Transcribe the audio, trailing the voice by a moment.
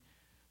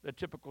the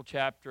typical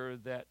chapter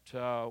that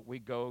we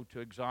go to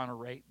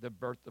exonerate the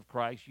birth of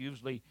Christ.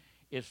 Usually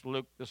it's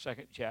Luke, the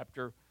second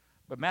chapter.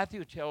 But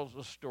Matthew tells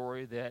a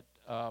story that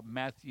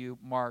Matthew,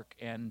 Mark,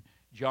 and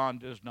John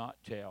does not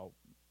tell.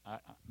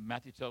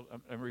 Matthew tells,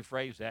 and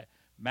rephrase that.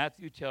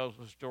 Matthew tells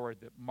a story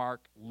that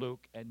Mark,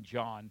 Luke, and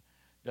John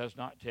does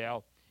not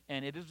tell.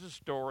 And it is a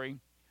story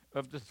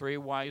of the three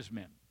wise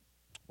men.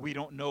 We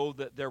don't know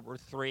that there were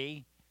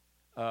three.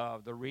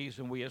 The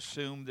reason we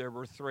assume there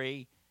were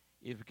three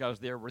is because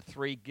there were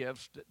three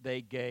gifts that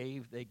they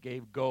gave. They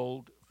gave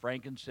gold,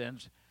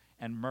 frankincense,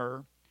 and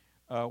myrrh.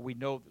 We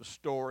know the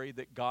story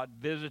that God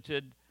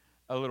visited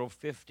a little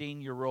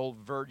 15-year-old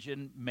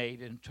virgin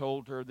maid and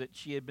told her that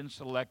she had been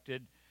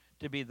selected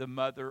to be the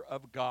mother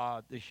of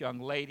God. This young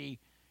lady,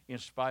 in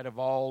spite of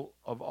all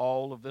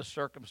of the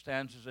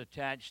circumstances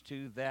attached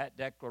to that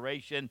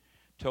declaration,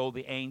 told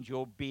the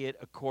angel, "Be it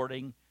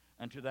according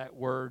unto that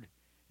word."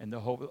 And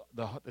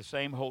the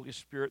same Holy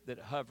Spirit that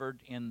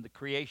hovered in the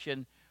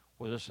creation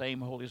was the same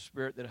Holy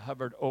Spirit that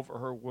hovered over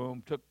her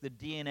womb, took the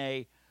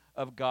DNA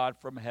of God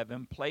from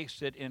heaven,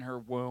 placed it in her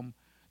womb,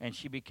 and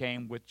she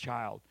became with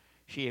child.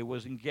 She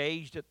was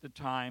engaged at the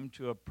time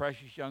to a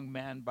precious young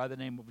man by the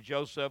name of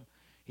Joseph.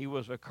 He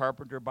was a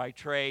carpenter by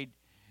trade,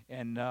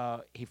 and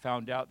he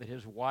found out that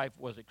his wife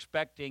was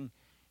expecting,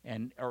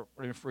 or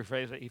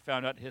rephrase it, he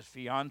found out his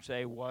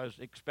fiance was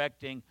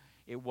expecting.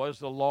 It was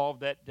the law of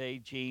that day,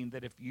 Gene,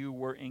 that if you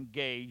were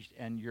engaged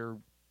and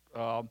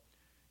uh,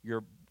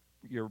 your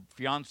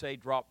fiance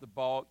dropped the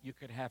ball, you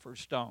could have her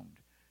stoned,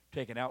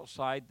 taken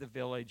outside the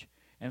village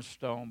and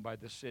stoned by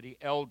the city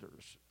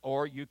elders.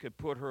 Or you could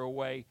put her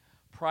away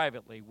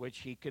privately, which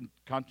he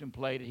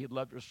contemplated. He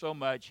loved her so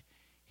much,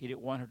 he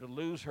didn't want her to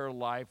lose her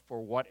life for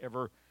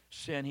whatever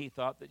sin he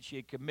thought that she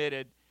had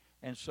committed.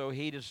 And so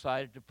he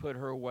decided to put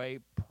her away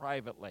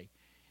privately.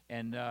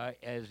 And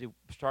as he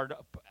started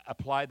to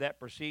apply that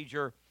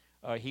procedure,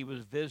 he was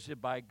visited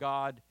by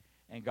God,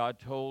 and God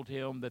told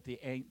him that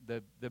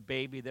the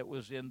baby that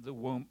was in the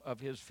womb of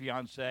his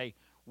fiancée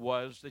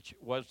was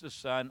the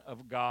son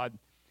of God.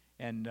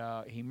 And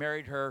he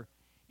married her,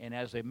 and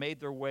as they made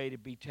their way to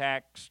be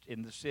taxed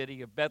in the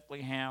city of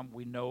Bethlehem,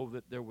 we know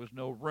that there was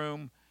no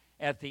room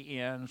at the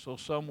inn. So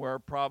somewhere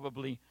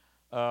probably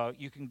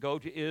you can go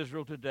to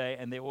Israel today,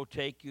 and they will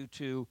take you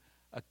to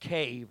a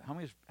cave. How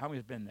many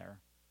has been there?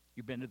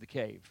 You've been to the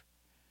cave.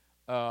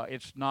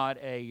 It's not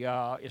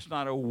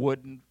a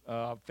wooden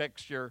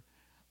fixture.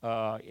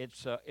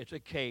 It's a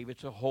cave.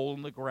 It's a hole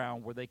in the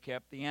ground where they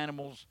kept the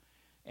animals,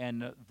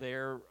 and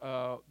there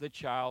the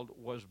child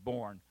was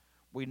born.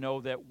 We know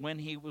that when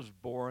he was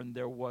born,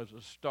 there was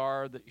a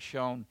star that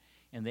shone,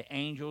 and the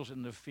angels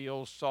in the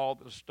field saw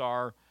the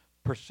star,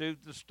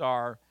 pursued the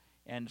star,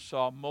 and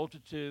saw a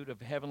multitude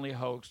of heavenly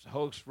hosts.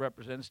 Host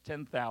represents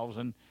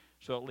 10,000,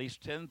 so at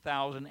least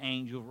 10,000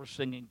 angels were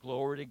singing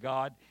glory to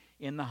God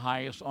in the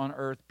highest, on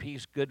earth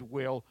peace,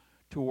 goodwill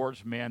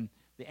towards men.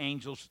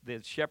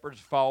 The shepherds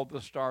followed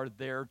the star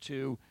there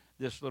to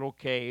this little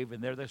cave,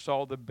 and there they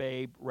saw the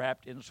babe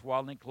wrapped in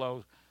swaddling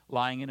clothes,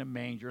 lying in a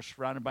manger,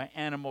 surrounded by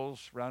animals,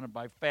 surrounded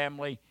by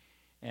family.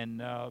 And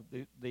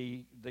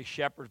the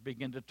shepherds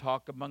begin to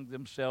talk among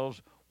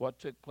themselves what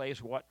took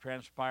place, what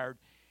transpired.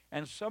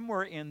 And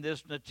somewhere in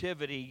this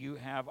nativity, you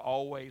have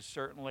always,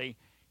 certainly,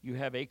 you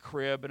have a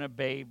crib and a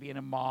baby and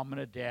a mom and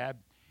a dad,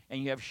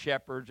 and you have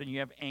shepherds and you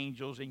have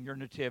angels in your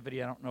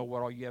nativity. I don't know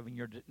what all you have in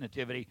your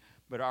nativity,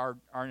 but our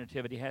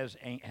nativity has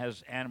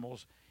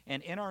animals.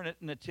 And in our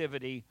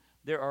nativity,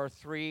 there are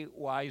three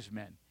wise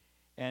men.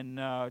 And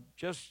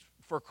just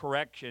for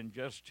correction,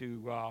 just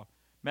to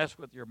mess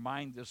with your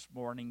mind this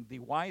morning, the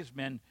wise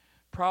men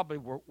probably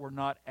were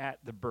not at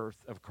the birth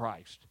of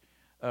Christ.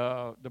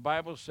 The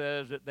Bible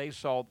says that they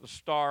saw the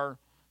star.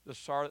 The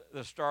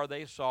star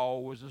they saw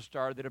was the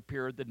star that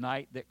appeared the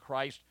night that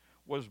Christ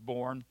was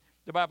born.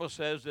 The Bible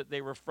says that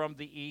they were from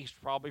the east,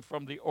 probably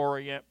from the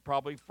Orient,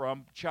 probably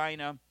from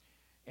China.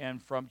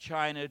 And from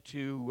China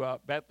to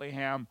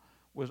Bethlehem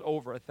was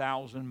over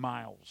 1,000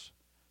 miles.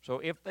 So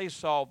if they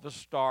saw the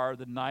star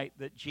the night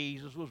that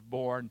Jesus was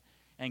born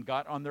and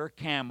got on their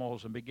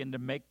camels and began to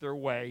make their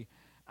way,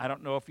 I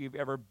don't know if you've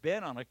ever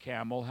been on a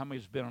camel. How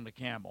many's been on a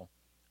camel?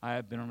 I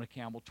have been on a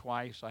camel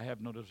twice. I have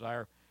no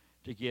desire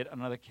to get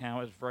another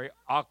camel. It's very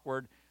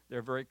awkward.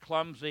 They're very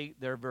clumsy.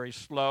 They're very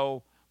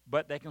slow,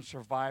 but they can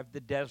survive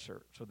the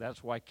desert. So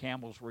that's why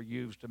camels were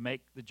used to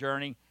make the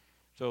journey.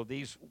 So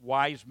these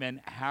wise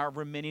men,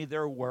 however many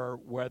there were,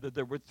 whether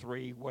there were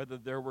three, whether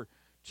there were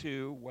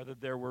two, whether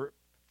there were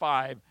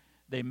five,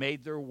 they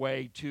made their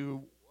way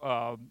to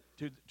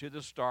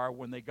the star.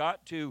 When they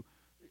got to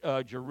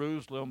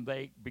Jerusalem,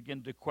 they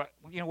began to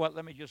you know what?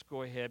 Let me just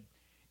go ahead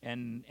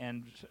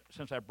and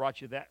since I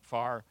brought you that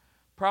far,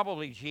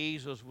 probably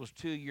Jesus was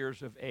 2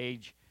 years of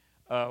age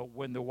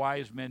when the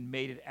wise men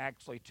made it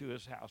actually to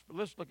his house. But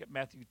let's look at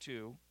Matthew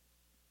 2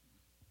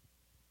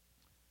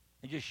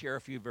 and just share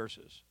a few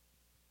verses.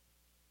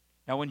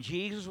 Now, when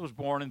Jesus was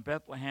born in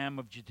Bethlehem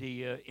of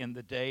Judea in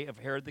the day of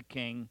Herod the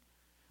king,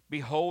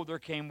 behold, there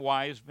came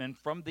wise men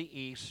from the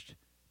east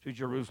to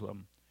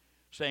Jerusalem,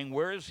 saying,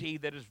 Where is he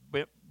that is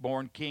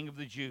born King of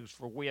the Jews?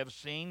 For we have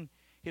seen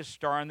his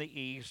star in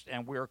the east,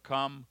 and we are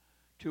come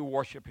to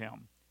worship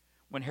him.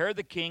 When Herod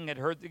the king had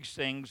heard these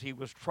things, he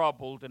was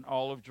troubled, and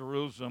all of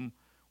Jerusalem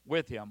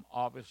with him.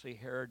 Obviously,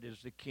 Herod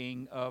is the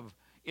king of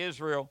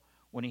Israel.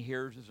 When he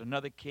hears there's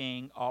another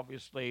king,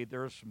 obviously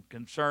there's some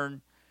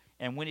concern.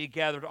 And when he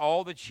gathered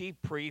all the chief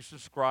priests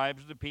and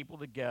scribes of the people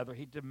together,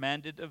 he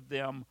demanded of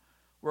them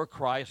where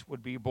Christ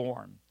would be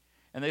born.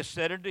 And they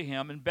said unto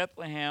him, In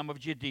Bethlehem of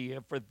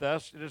Judea, for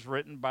thus it is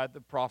written by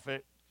the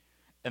prophet,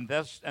 And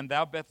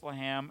thou,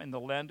 Bethlehem, in the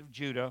land of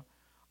Judah,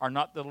 art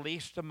not the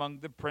least among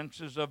the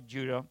princes of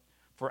Judah,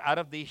 for out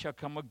of thee shall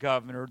come a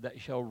governor that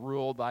shall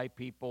rule thy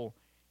people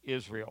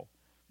Israel.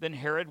 Then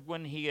Herod,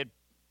 when he had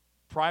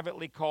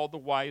privately called the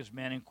wise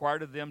men,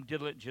 inquired of them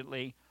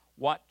diligently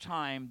what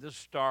time the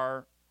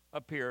star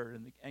appeared.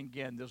 And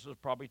again, this was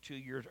probably 2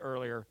 years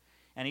earlier.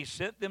 And he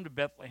sent them to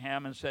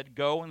Bethlehem and said,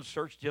 Go and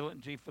search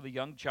diligently for the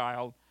young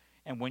child.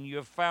 And when you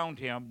have found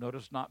him,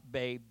 notice not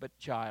babe, but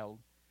child.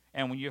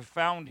 And when you have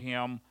found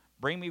him,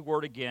 bring me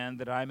word again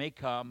that I may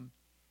come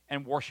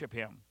and worship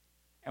him.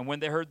 And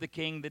when they heard the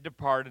king, they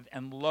departed.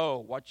 And lo,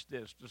 watch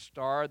this, the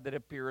star that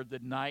appeared the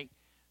night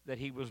that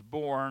he was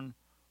born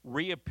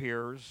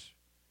reappears.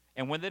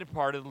 And when they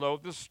departed, lo,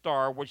 the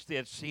star which they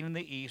had seen in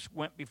the east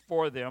went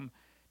before them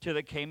till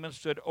it came and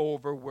stood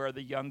over where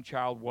the young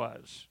child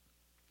was.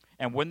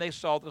 And when they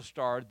saw the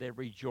star, they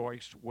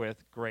rejoiced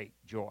with great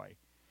joy.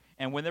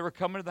 And when they were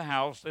coming to the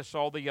house, they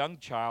saw the young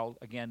child,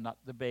 again, not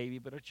the baby,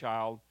 but a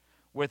child,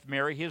 with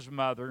Mary his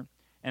mother,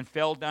 and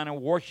fell down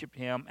and worshipped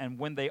him. And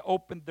when they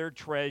opened their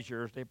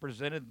treasures, they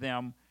presented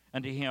them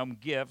unto him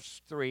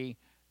gifts, 3,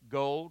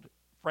 gold,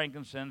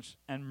 frankincense,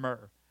 and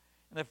myrrh.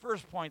 And the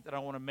first point that I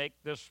want to make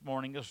this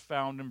morning is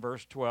found in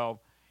verse 12.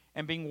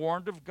 And being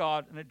warned of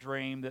God in a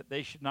dream that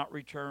they should not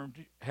return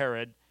to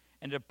Herod,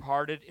 and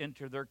departed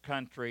into their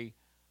country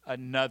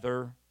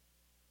another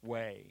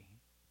way.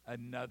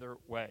 Another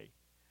way.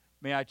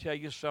 May I tell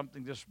you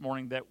something this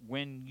morning, that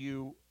when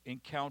you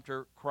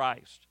encounter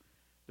Christ,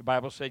 the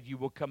Bible said you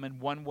will come in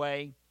one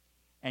way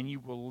and you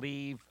will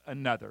leave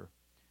another.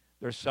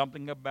 There's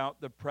something about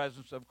the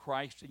presence of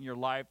Christ in your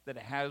life that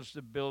has the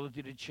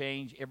ability to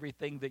change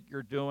everything that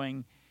you're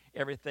doing,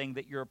 everything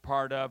that you're a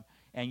part of,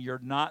 and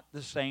you're not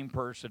the same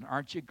person.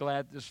 Aren't you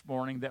glad this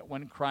morning that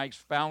when Christ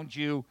found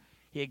you,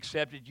 he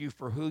accepted you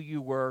for who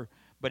you were,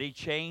 but he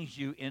changed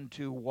you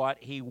into what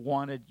he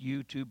wanted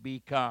you to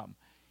become?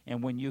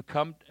 And when you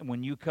come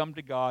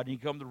to God, and you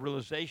come to the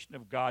realization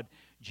of God,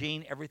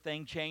 Gene,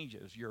 everything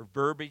changes. Your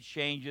verbiage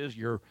changes,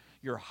 your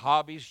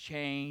hobbies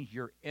change,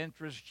 your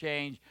interests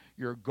change,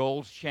 your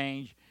goals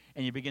change,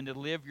 and you begin to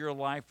live your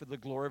life for the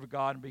glory of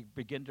God and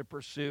begin to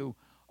pursue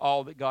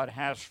all that God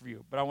has for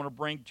you. But I want to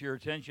bring to your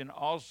attention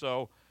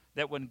also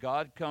that when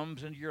God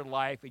comes into your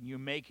life and you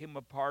make him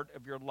a part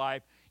of your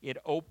life, it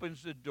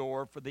opens the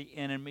door for the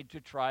enemy to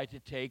try to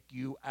take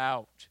you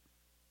out.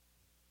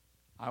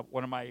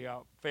 One of my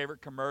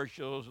favorite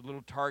commercials, a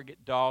little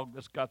Target dog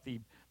that's got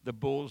the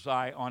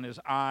bullseye on his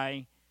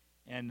eye.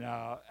 And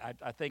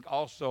I think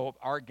also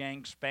our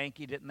gang,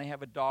 Spanky, didn't they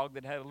have a dog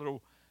that had a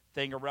little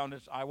thing around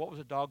its eye? What was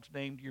the dog's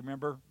name? Do you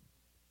remember?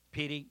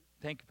 Petey?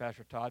 Thank you,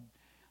 Pastor Todd.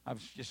 I've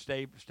just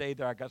stay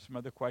there. I got some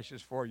other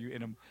questions for you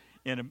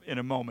in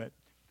a moment.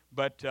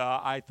 But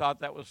I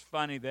thought that was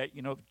funny that,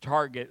 the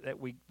Target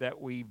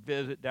that we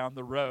visit down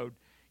the road,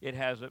 it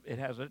has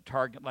a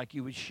target like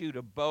you would shoot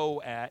a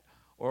bow at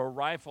or a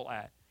rifle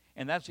at.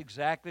 And that's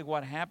exactly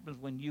what happens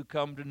when you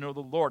come to know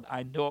the Lord.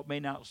 I know it may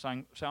not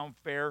sound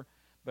fair,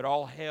 but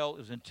all hell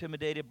is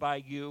intimidated by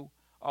you.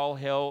 All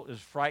hell is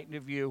frightened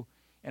of you.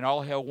 And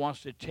all hell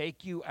wants to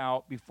take you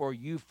out before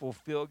you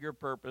fulfill your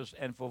purpose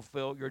and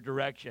fulfill your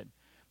direction.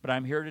 But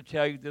I'm here to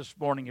tell you this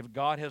morning, if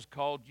God has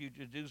called you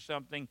to do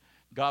something,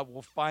 God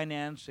will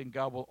finance and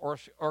God will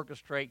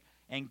orchestrate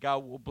and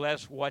God will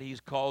bless what he's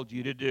called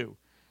you to do.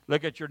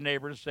 Look at your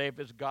neighbor and say, if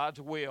it's God's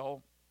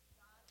will,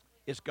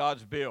 it's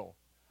God's bill.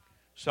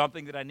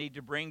 Something that I need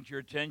to bring to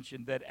your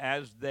attention, that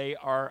as they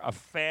are a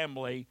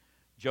family,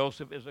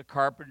 Joseph is a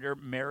carpenter,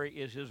 Mary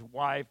is his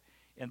wife,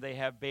 and they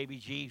have baby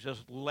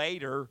Jesus.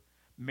 Later,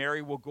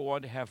 Mary will go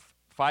on to have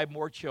 5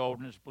 more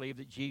children. It's believed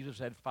that Jesus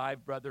had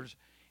 5 brothers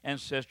and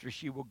sisters.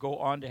 She will go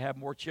on to have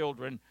more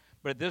children.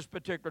 But at this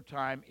particular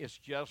time, it's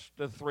just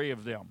the 3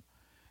 of them.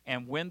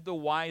 And when the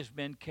wise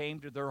men came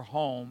to their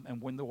home,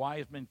 and when the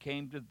wise men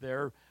came to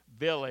their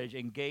village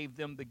and gave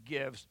them the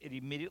gifts, it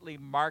immediately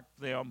marked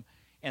them,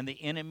 and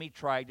the enemy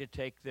tried to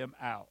take them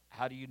out.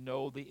 How do you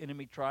know the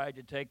enemy tried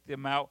to take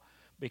them out?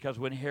 Because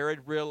when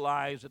Herod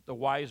realized that the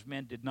wise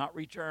men did not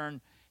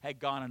return, had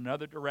gone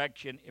another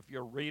direction, if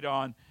you read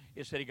on,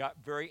 it said he got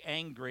very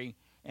angry,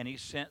 and he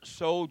sent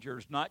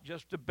soldiers, not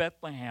just to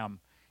Bethlehem.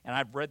 And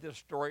I've read this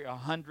story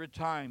 100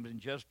 times, and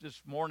just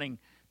this morning,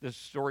 this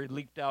story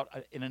leaked out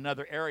in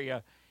another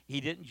area.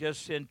 He didn't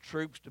just send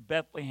troops to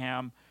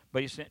Bethlehem,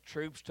 but he sent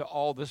troops to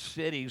all the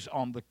cities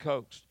on the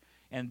coast.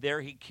 And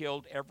there he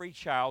killed every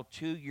child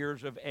 2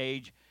 years of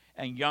age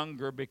and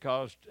younger,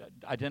 because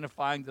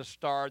identifying the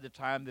star, the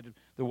time that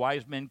the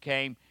wise men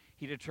came,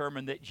 he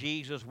determined that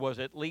Jesus was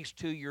at least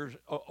 2 years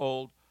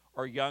old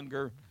or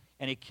younger,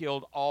 and he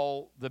killed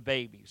all the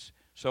babies.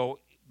 So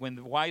when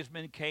the wise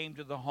men came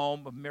to the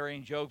home of Mary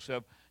and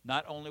Joseph,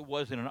 not only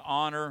was it an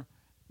honor,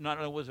 not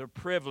only was it a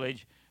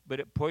privilege, but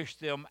it pushed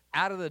them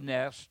out of the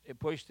nest. It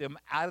pushed them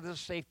out of the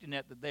safety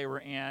net that they were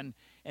in,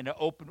 and to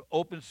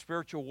open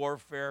spiritual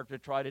warfare to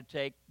try to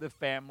take the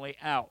family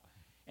out.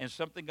 And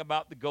something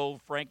about the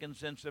gold,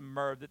 frankincense, and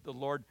myrrh that the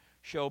Lord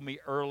showed me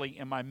early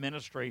in my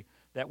ministry,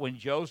 that when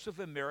Joseph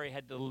and Mary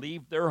had to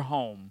leave their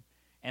home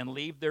and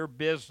leave their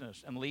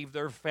business and leave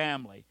their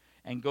family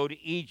and go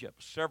to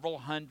Egypt, several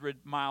hundred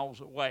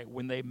miles away,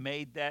 when they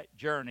made that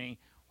journey,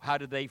 how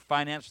did they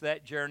finance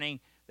that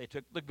journey? They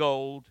took the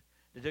gold,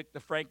 they took the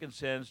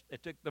frankincense, they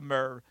took the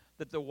myrrh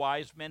that the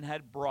wise men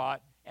had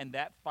brought, and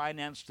that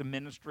financed the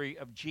ministry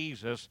of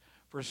Jesus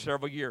for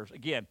several years.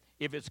 Again,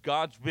 if it's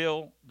God's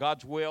will,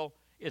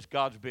 it's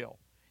God's will.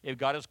 If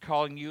God is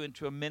calling you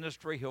into a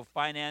ministry, he'll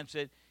finance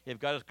it. If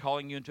God is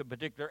calling you into a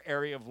particular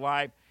area of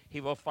life, he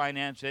will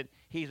finance it.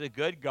 He's a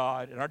good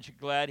God, and aren't you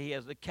glad he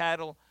has the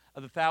cattle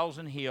of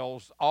 1,000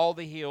 hills, all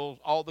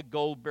the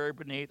gold buried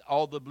beneath,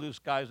 all the blue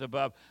skies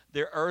above.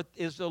 The earth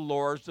is the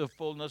Lord's, the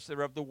fullness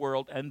thereof the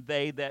world, and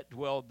they that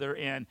dwell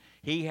therein.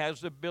 He has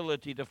the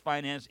ability to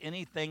finance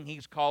anything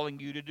he's calling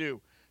you to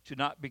do. To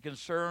not be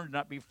concerned,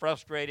 not be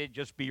frustrated,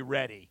 just be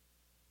ready.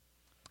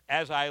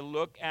 As I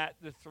look at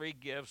the three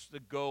gifts, the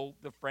gold,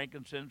 the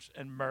frankincense,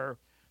 and myrrh,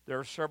 there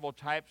are several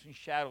types and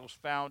shadows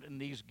found in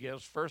these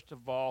gifts. First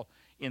of all,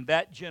 in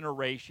that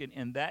generation,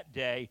 in that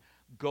day,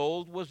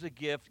 gold was a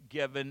gift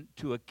given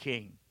to a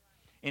king.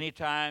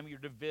 Anytime you're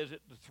to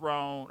visit the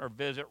throne or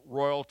visit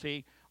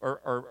royalty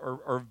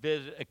or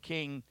visit a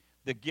king,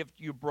 the gift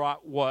you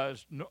brought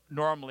was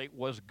normally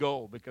was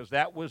gold, because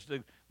that was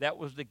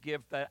the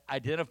gift that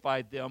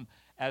identified them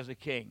as a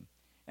king.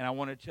 And I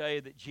want to tell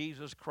you that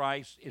Jesus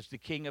Christ is the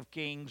King of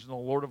Kings and the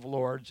Lord of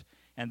Lords,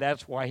 and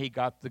that's why he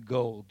got the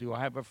gold. Do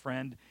I have a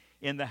friend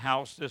in the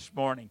house this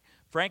morning?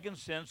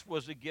 Frankincense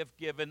was a gift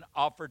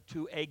offered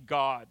to a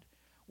god.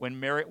 When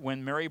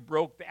Mary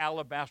broke the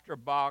alabaster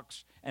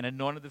box and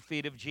anointed the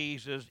feet of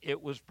Jesus,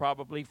 it was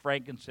probably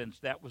frankincense.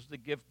 That was the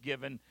gift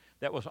given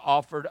that was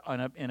offered in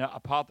an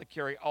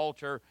apothecary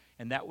altar,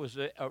 and that was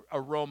an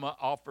aroma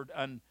offered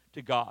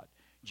unto God.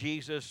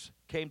 Jesus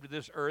came to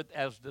this earth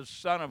as the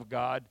Son of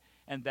God,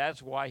 and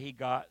that's why he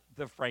got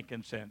the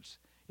frankincense.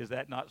 Is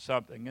that not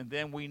something? And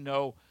then we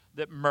know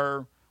that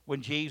myrrh,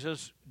 when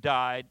Jesus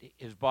died,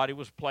 his body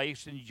was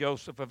placed in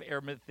Joseph of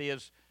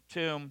Arimathea's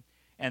tomb,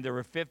 and there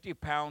were 50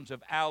 pounds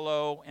of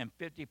aloe and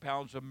 50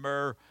 pounds of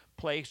myrrh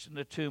placed in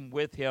the tomb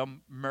with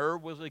him. Myrrh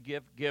was a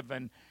gift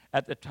given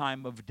at the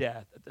time of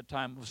death, at the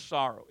time of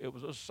sorrow. It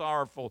was a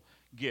sorrowful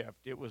gift.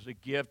 It was a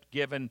gift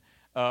given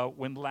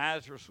when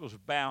Lazarus was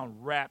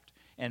bound, wrapped,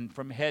 and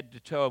from head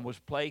to toe, and was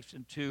placed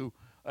into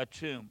a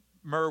tomb.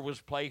 Myrrh was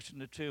placed in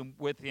the tomb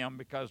with him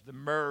because the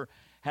myrrh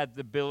had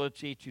the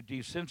ability to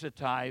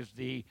desensitize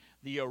the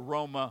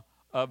aroma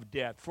of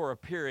death for a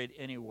period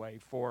anyway,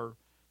 for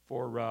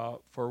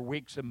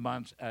weeks and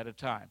months at a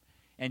time.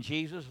 And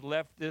Jesus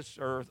left this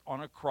earth on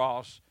a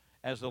cross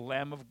as the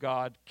Lamb of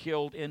God,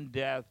 killed in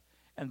death,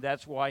 and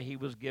that's why he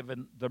was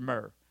given the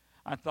myrrh.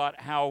 I thought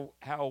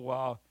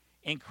how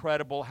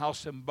incredible, how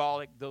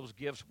symbolic those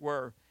gifts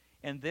were.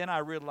 And then I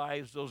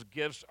realized those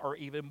gifts are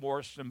even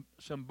more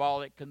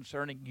symbolic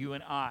concerning you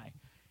and I.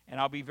 And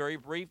I'll be very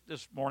brief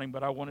this morning,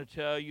 but I want to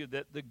tell you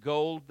that the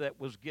gold that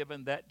was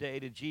given that day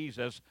to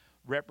Jesus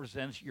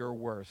represents your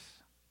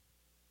worth.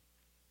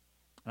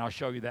 And I'll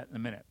show you that in a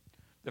minute.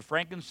 The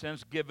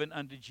frankincense given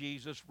unto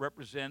Jesus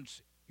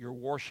represents your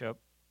worship,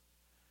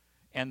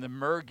 and the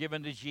myrrh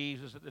given to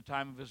Jesus at the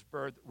time of his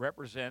birth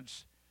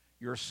represents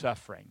your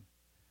suffering.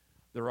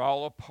 They're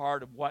all a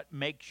part of what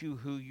makes you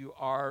who you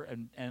are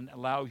and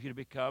allows you to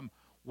become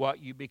what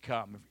you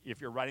become.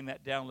 If you're writing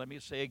that down, let me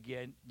say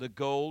again, the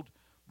gold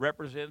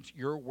represents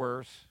your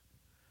worth,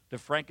 the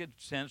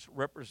frankincense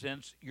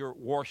represents your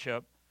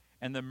worship,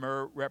 and the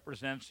myrrh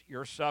represents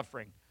your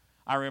suffering.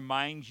 I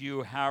remind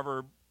you,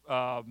 however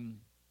 11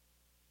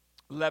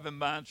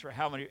 months or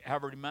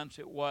however many months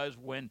it was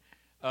when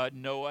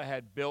Noah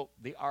had built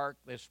the ark.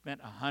 They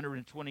spent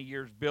 120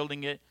 years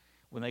building it.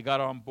 When they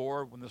got on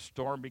board, when the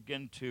storm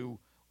began to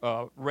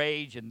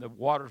rage and the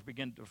waters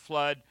began to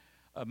flood,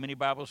 many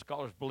Bible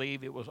scholars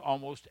believe it was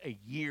almost a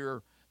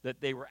year that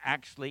they were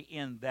actually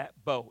in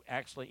that boat,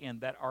 actually in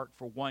that ark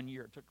for 1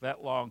 year. It took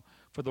that long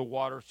for the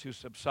waters to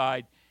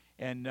subside.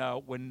 And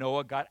when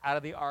Noah got out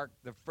of the ark,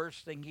 the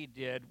first thing he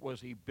did was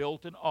he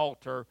built an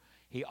altar.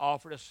 He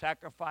offered a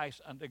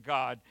sacrifice unto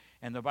God.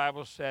 And the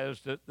Bible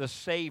says that the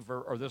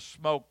savor or the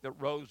smoke that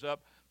rose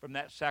up from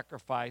that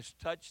sacrifice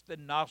touched the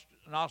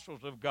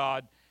nostrils of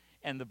God.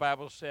 And the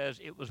Bible says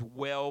it was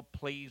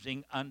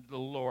well-pleasing unto the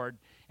Lord.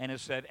 And it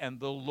said, and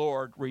the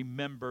Lord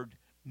remembered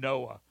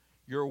Noah.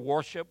 Your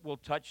worship will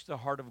touch the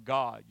heart of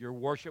God. Your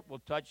worship will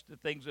touch the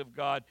things of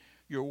God.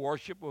 Your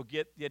worship will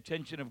get the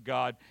attention of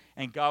God,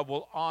 and God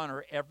will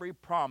honor every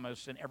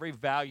promise and every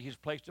value he's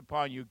placed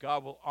upon you.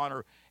 God will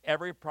honor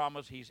every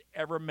promise he's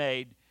ever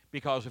made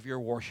because of your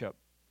worship.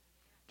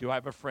 Do I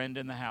have a friend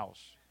in the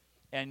house?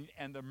 And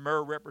the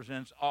myrrh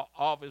represents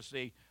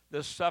obviously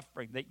the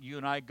suffering that you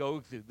and I go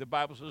through. The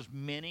Bible says,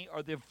 many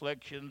are the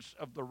afflictions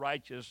of the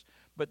righteous,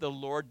 but the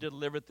Lord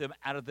delivered them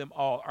out of them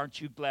all.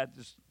 Aren't you glad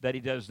that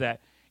he does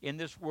that? In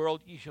this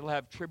world you shall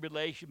have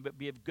tribulation, but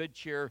be of good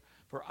cheer,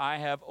 for I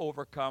have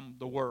overcome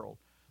the world.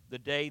 The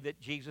day that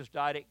Jesus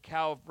died at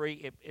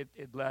Calvary,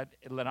 it led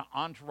an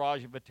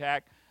entourage of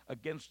attack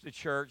against the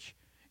church,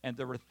 and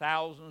there were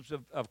thousands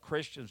of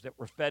Christians that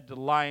were fed to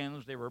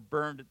lions. They were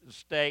burned at the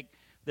stake.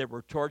 They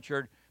were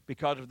tortured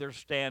because of their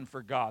stand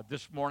for God.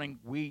 This morning,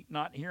 we,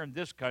 not here in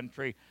this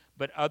country,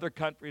 but other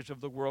countries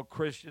of the world,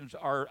 Christians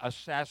are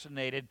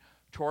assassinated,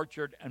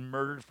 tortured, and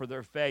murdered for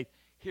their faith.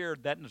 Here,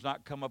 that does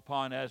not come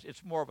upon us.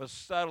 It's more of a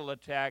subtle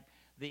attack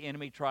the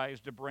enemy tries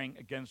to bring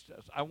against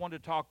us. I want to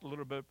talk a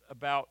little bit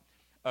about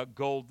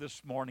gold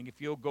this morning. If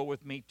you'll go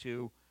with me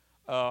to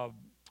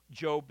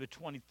Job, the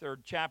 23rd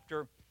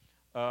chapter.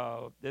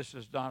 This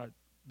is not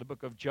the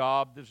book of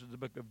Job. This is the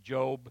book of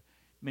Job.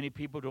 Many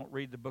people don't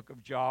read the book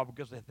of Job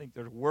because they think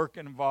there's work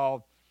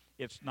involved.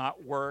 It's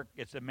not work.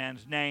 It's a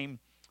man's name.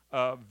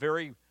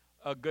 Very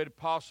good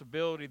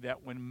possibility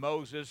that when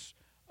Moses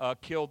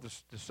killed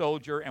the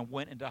soldier and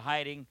went into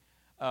hiding,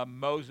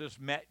 Moses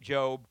met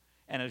Job.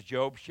 And as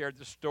Job shared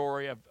the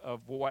story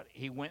of what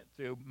he went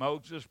through,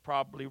 Moses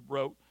probably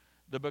wrote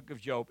the book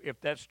of Job.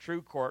 If that's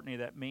true, Courtney,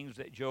 that means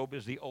that Job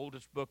is the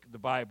oldest book of the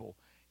Bible,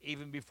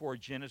 even before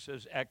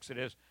Genesis,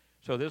 Exodus.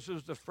 So this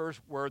is the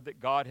first word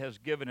that God has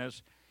given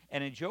us.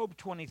 And in Job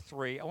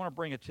 23, I want to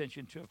bring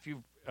attention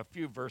to a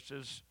few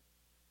verses.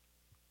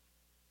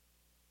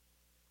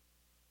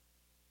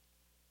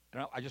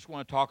 And I just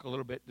want to talk a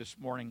little bit this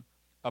morning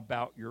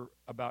about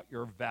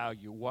your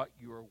value, what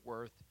you are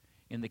worth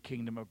in the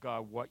kingdom of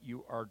God, what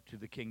you are to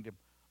the kingdom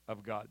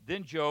of God.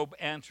 Then Job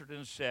answered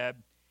and said,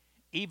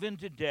 even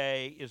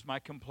today is my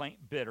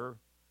complaint bitter,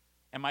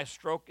 and my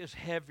stroke is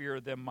heavier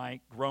than my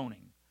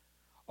groaning.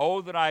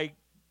 Oh, that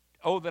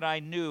I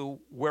knew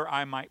where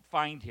I might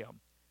find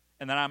him,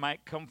 and that I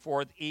might come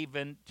forth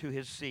even to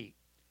his seat.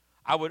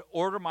 I would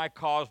order my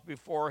cause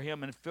before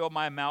him and fill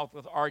my mouth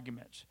with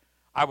arguments.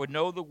 I would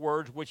know the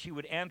words which he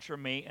would answer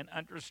me and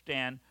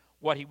understand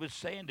what he was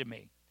saying to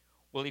me.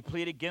 Will he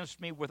plead against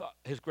me with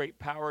his great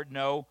power?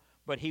 No,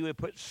 but he would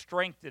put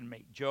strength in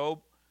me.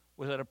 Job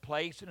was at a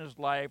place in his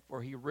life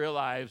where he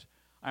realized,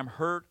 I'm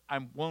hurt,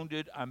 I'm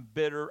wounded, I'm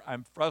bitter,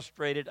 I'm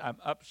frustrated, I'm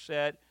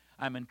upset,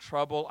 I'm in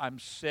trouble, I'm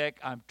sick,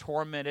 I'm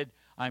tormented,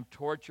 I'm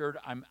tortured,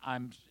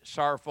 I'm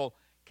sorrowful.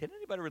 Can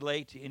anybody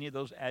relate to any of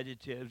those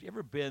adjectives? You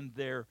ever been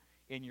there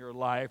in your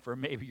life, or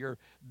maybe you're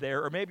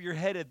there, or maybe you're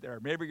headed there,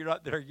 maybe you're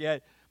not there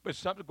yet, but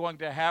something's going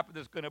to happen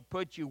that's going to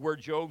put you where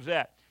Job's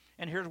at.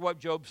 And here's what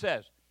Job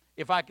says.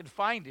 If I could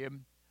find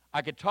him,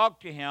 I could talk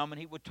to him, and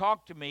he would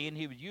talk to me, and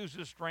he would use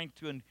his strength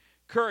to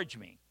encourage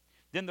me.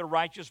 Then the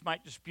righteous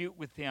might dispute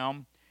with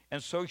him,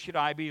 and so should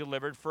I be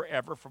delivered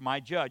forever from my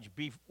judge.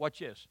 Watch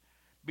this.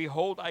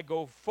 Behold, I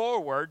go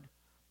forward,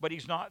 but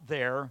he's not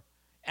there,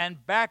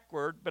 and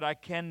backward, but I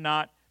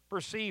cannot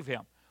perceive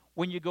him.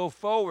 When you go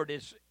forward,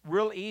 it's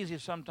real easy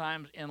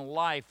sometimes in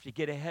life to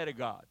get ahead of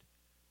God,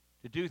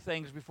 to do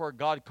things before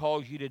God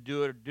calls you to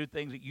do it, or do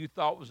things that you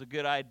thought was a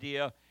good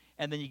idea,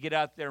 and then you get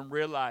out there and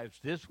realize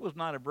this was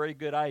not a very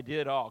good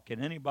idea at all.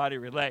 Can anybody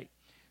relate?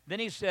 Then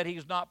he said,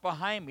 he's not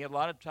behind me. A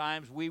lot of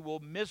times we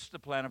will miss the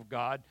plan of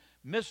God,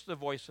 miss the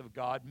voice of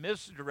God,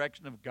 miss the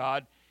direction of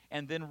God,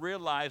 and then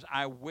realize,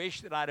 I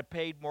wish that I'd have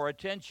paid more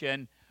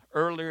attention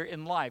earlier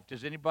in life.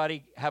 Does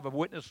anybody have a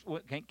witness?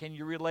 Can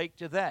you relate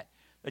to that?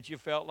 That you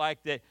felt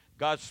like that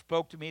God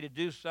spoke to me to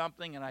do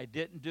something and I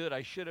didn't do it.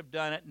 I should have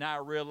done it. Now I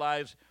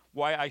realize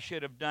why I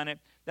should have done it.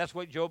 That's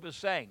what Job is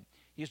saying.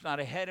 He's not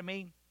ahead of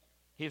me.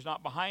 He's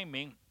not behind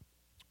me.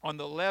 On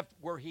the left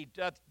where he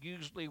doth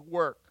usually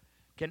work.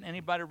 Can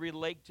anybody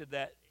relate to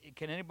that?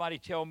 Can anybody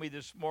tell me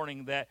this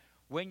morning that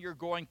when you're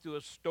going through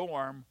a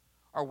storm,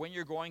 or when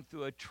you're going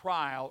through a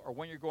trial, or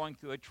when you're going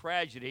through a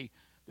tragedy,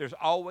 there's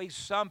always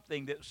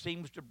something that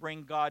seems to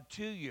bring God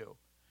to you?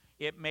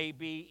 It may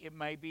be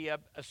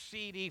a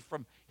CD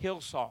from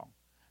Hillsong.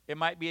 It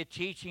might be a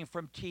teaching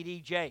from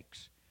T.D.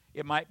 Jakes.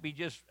 It might be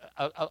just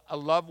a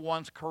loved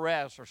one's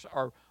caress,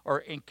 or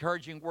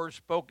encouraging words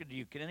spoken to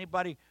you. Can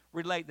anybody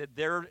relate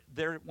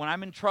that when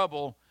I'm in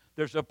trouble,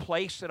 there's a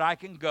place that I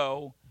can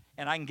go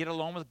and I can get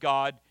alone with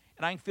God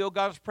and I can feel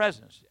God's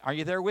presence? Are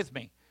you there with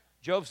me?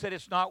 Job said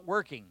it's not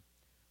working.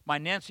 My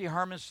Nancy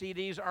Harmon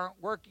CDs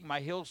aren't working.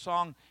 My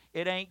Hillsong,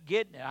 it ain't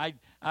getting it.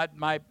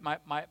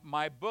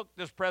 My book,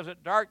 This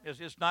Present Darkness,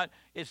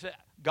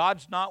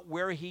 God's not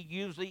where he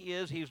usually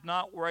is. He's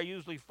not where I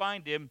usually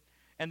find him.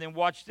 And then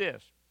watch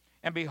this.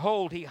 And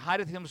behold, he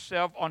hideth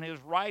himself on his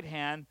right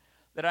hand,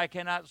 that I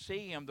cannot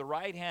see him. The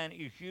right hand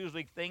is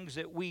usually things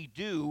that we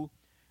do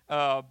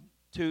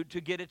to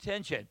get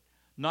attention.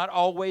 Not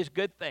always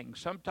good things.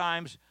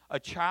 Sometimes a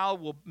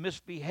child will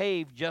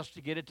misbehave just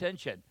to get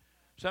attention.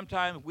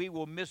 Sometimes we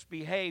will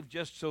misbehave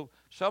just so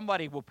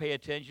somebody will pay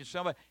attention.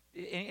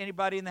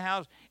 Anybody in the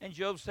house? And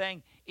Job's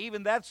saying,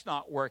 even that's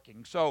not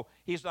working. So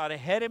he's not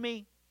ahead of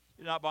me.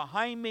 He's not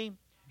behind me.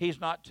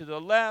 He's not to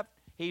the left.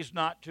 He's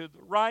not to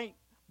the right.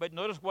 But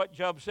notice what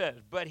Job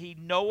says. But he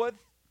knoweth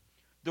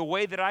the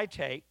way that I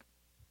take,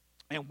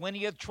 and when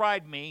he hath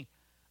tried me,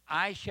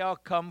 I shall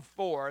come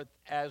forth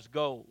as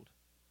gold.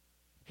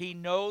 He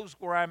knows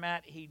where I'm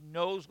at. He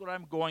knows what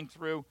I'm going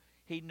through.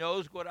 He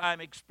knows what I'm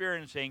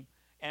experiencing.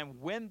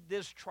 And when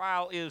this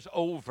trial is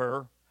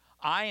over,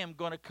 I am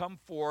going to come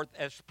forth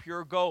as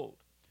pure gold.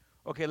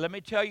 Okay, let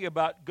me tell you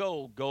about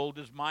gold. Gold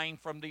is mined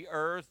from the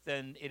earth,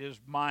 and it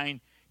is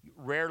mined.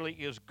 Rarely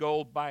is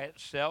gold by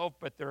itself,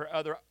 but there are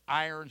other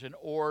irons and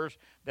ores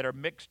that are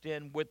mixed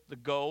in with the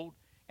gold.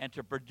 And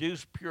to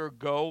produce pure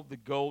gold, the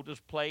gold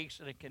is placed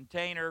in a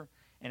container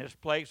and is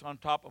placed on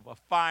top of a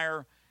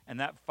fire, and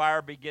that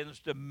fire begins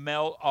to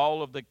melt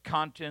all of the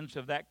contents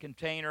of that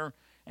container.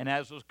 And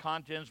as those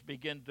contents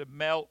begin to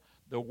melt,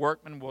 the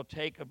workman will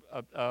take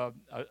a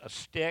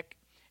stick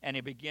and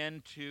he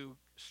begin to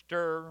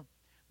stir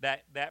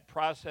that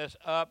process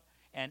up.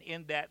 And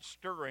in that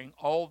stirring,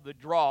 all the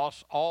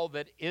dross, all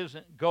that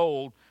isn't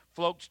gold,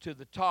 floats to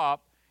the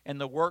top,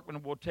 and the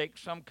workman will take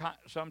some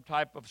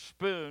type of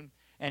spoon,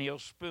 and he'll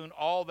spoon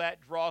all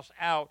that dross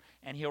out,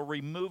 and he'll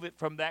remove it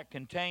from that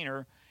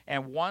container.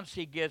 And once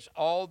he gets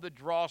all the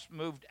dross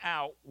moved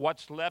out,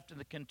 what's left in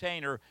the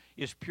container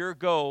is pure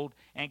gold.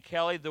 And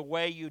Kelly, the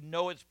way you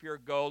know it's pure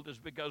gold is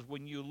because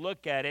when you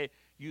look at it,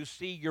 you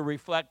see your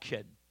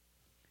reflection.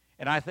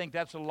 And I think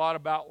that's a lot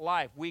about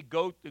life. We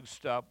go through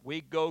stuff.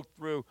 We go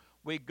through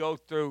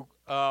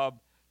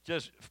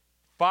just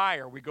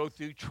fire. We go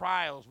through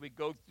trials. We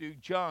go through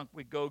junk.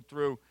 We go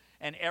through,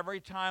 and every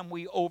time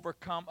we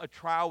overcome a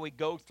trial we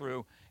go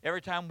through,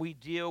 every time we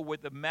deal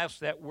with the mess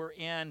that we're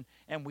in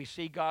and we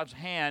see God's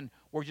hand,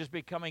 we're just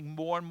becoming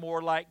more and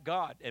more like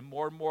God and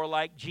more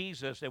like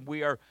Jesus. And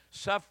we are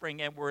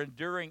suffering and we're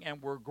enduring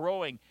and we're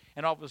growing.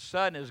 And all of a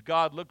sudden, as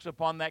God looks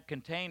upon that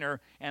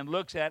container and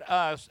looks at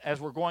us as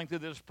we're going through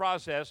this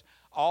process,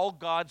 all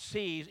God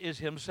sees is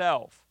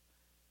himself.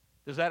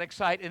 Does that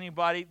excite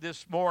anybody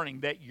this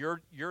morning, that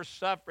your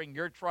suffering,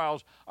 your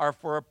trials are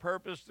for a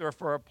purpose, they're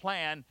for a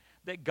plan,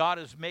 that God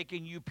is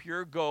making you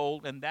pure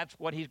gold, and that's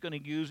what he's going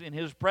to use in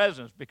his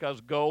presence,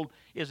 because gold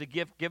is a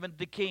gift given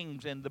to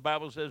kings, and the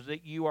Bible says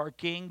that you are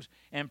kings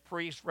and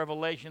priests,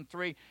 Revelation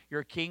 3.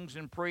 You're kings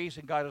and priests,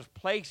 and God has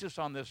placed us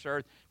on this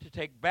earth to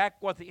take back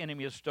what the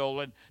enemy has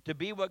stolen, to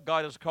be what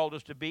God has called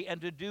us to be,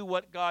 and to do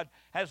what God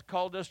has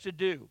called us to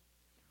do.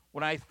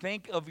 When I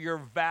think of your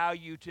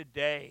value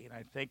today, and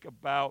I think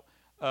about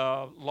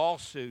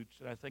lawsuits,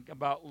 and I think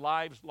about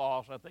lives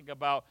lost, I think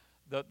about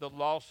the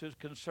lawsuits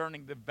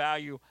concerning the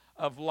value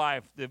of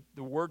life. The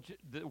word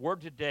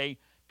today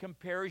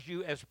compares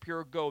you as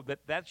pure gold.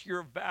 That's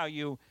your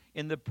value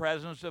in the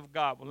presence of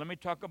God. Well, let me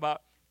talk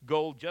about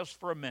gold just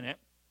for a minute.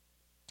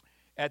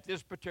 At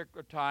this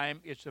particular time,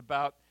 it's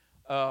about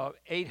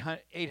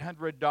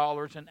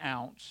 $800 an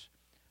ounce,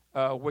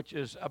 which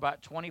is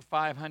about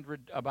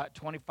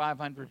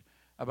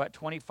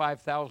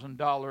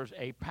 $25,000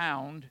 a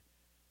pound.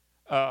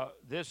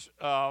 This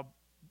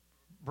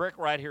brick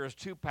right here is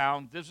 2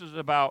 pounds. This is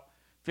about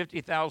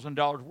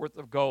 $50,000 worth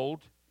of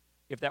gold,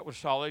 if that was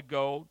solid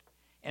gold.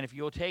 And if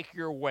you'll take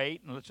your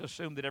weight, and let's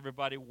assume that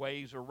everybody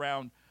weighs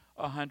around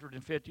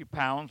 150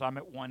 pounds. I'm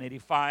at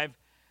 185.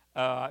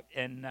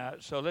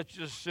 So let's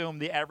just assume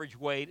the average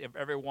weight of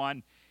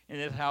everyone in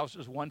this house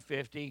is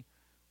 150.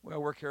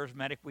 Well, we're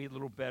charismatic. We eat a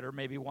little better,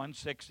 maybe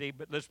 160.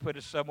 But let's put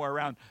it somewhere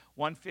around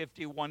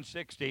 150,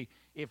 160.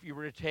 If you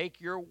were to take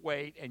your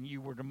weight and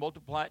you were to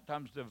multiply it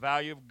times the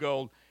value of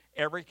gold,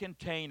 every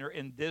container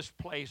in this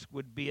place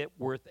would be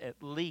worth at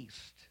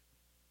least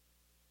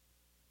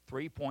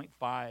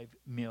 $3.5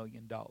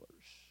 million.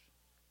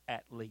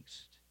 At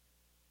least.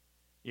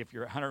 If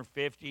you're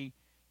 150,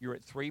 you're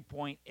at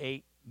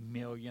 $3.8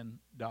 million.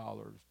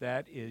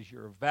 That is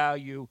your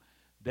value.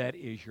 That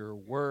is your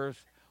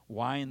worth.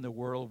 Why in the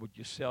world would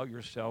you sell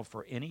yourself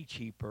for any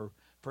cheaper,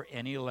 for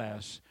any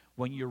less,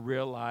 when you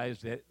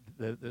realize that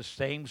the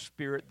same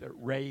Spirit that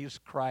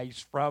raised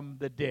Christ from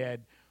the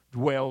dead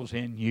dwells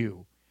in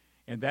you?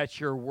 And that's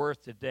your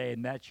worth today,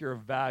 and that's your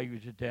value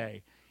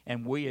today.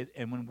 And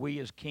when we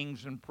as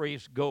kings and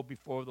priests go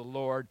before the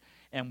Lord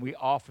and we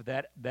offer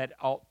that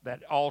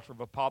altar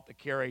of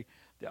apothecary,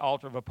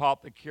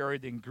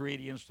 the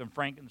ingredients, the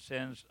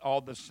frankincense,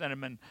 all the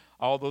cinnamon,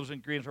 all those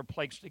ingredients are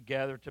placed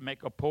together to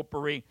make a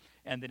potpourri,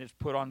 and then it's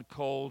put on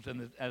coals,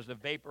 and as the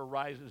vapor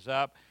rises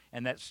up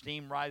and that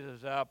steam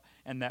rises up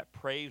and that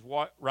praise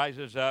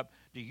rises up,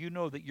 do you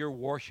know that your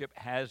worship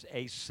has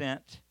a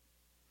scent?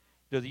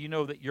 Do you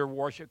know that your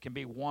worship can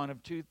be one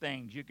of two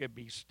things? You could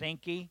be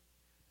stinky.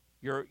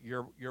 Your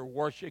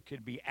worship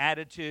could be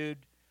attitude.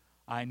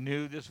 I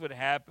knew this would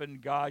happen.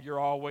 God, you're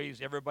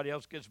always, everybody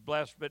else gets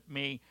blessed but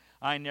me.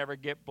 I never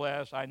get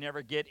blessed. I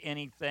never get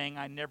anything.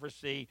 I never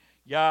see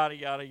yada,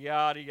 yada,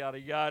 yada, yada,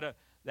 yada.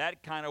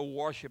 That kind of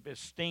worship is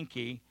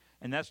stinky,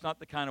 and that's not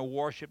the kind of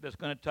worship that's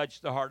going to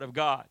touch the heart of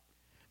God.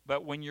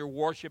 But when your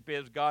worship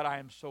is, God, I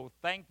am so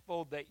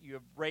thankful that you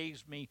have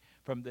raised me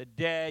from the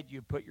dead.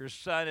 You put your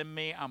Son in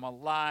me. I'm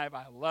alive.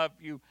 I love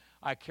you.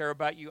 I care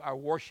about you. I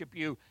worship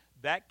you.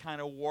 that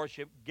kind of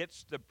worship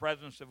gets the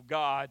presence of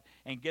God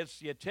and gets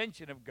the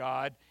attention of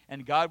God,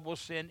 and God will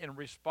send, in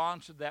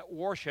response to that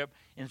worship,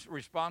 in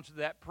response to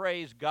that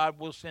praise, God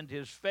will send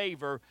his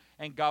favor,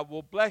 and God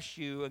will bless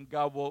you, and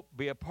God will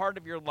be a part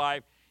of your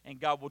life, and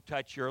God will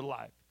touch your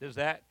life. Does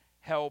that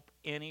help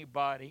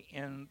anybody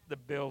in the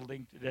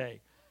building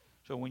today?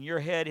 So when your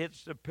head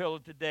hits the pillow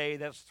today,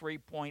 that's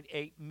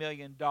 $3.8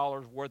 million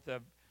worth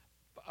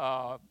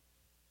of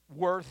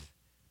worth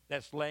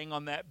that's laying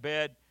on that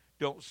bed.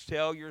 Don't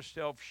sell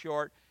yourself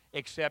short.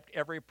 Accept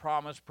every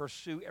promise,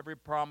 pursue every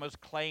promise,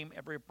 claim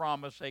every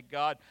promise. Say,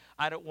 God,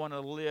 I don't want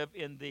to live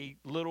in the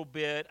little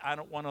bit. I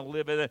don't want to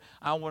live in it.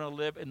 I want to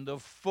live in the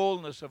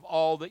fullness of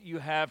all that you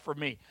have for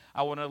me.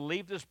 I want to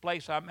leave this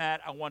place I'm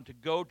at. I want to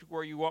go to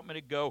where you want me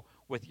to go.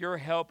 With your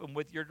help and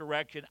with your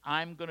direction,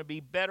 I'm going to be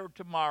better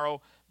tomorrow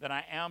than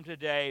I am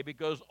today,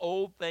 because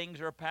old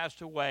things are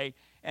passed away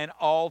and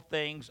all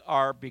things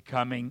are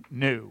becoming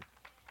new.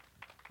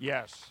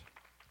 Yes.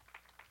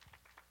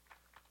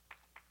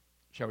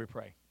 Shall we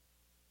pray?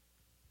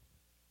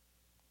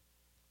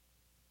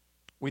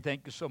 We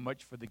thank you so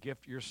much for the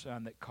gift of your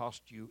Son that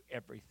cost you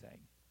everything,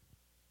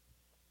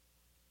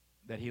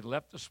 that he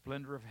left the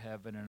splendor of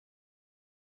heaven and